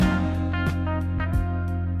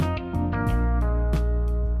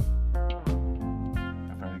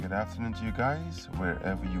afternoon to you guys,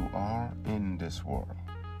 wherever you are in this world.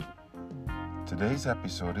 Today's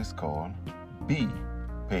episode is called Be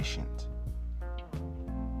Patient.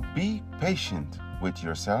 Be patient with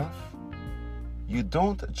yourself. You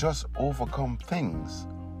don't just overcome things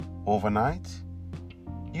overnight.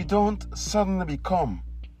 You don't suddenly become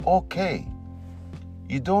okay.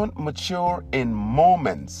 You don't mature in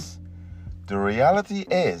moments. The reality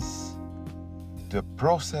is, the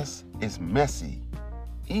process is messy,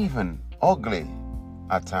 even ugly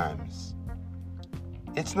at times.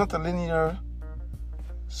 It's not a linear.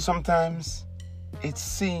 Sometimes it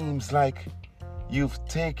seems like you've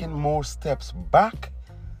taken more steps back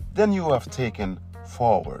than you have taken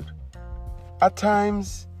forward. At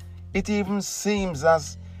times, it even seems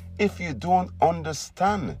as if you don't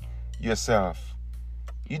understand yourself.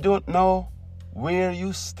 You don't know where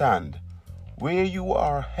you stand, where you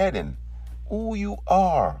are heading, who you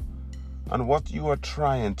are, and what you are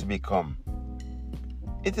trying to become.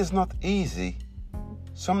 It is not easy.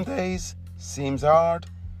 Some days seems hard.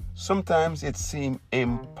 Sometimes it seems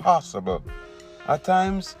impossible. At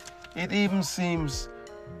times, it even seems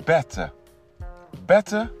better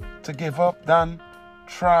to give up than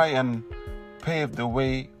try and pave the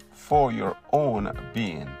way for your own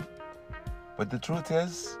being. But the truth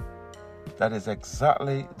is, that is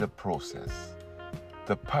exactly the process,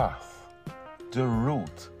 the path, the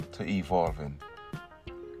route to evolving.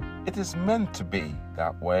 It is meant to be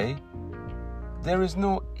that way. There is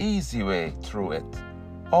no easy way through it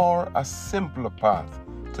or a simpler path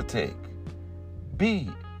to take. Be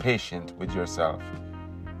patient with yourself.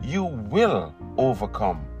 You will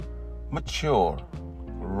overcome, mature,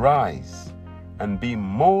 rise, and be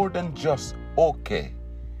more than just okay.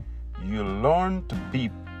 You learn to be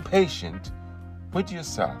patient with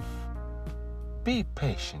yourself. Be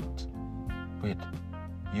patient with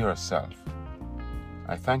yourself.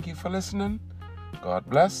 I thank you for listening. God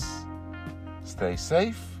bless. Stay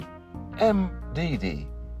safe. MDD.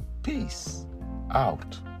 Peace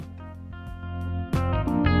out.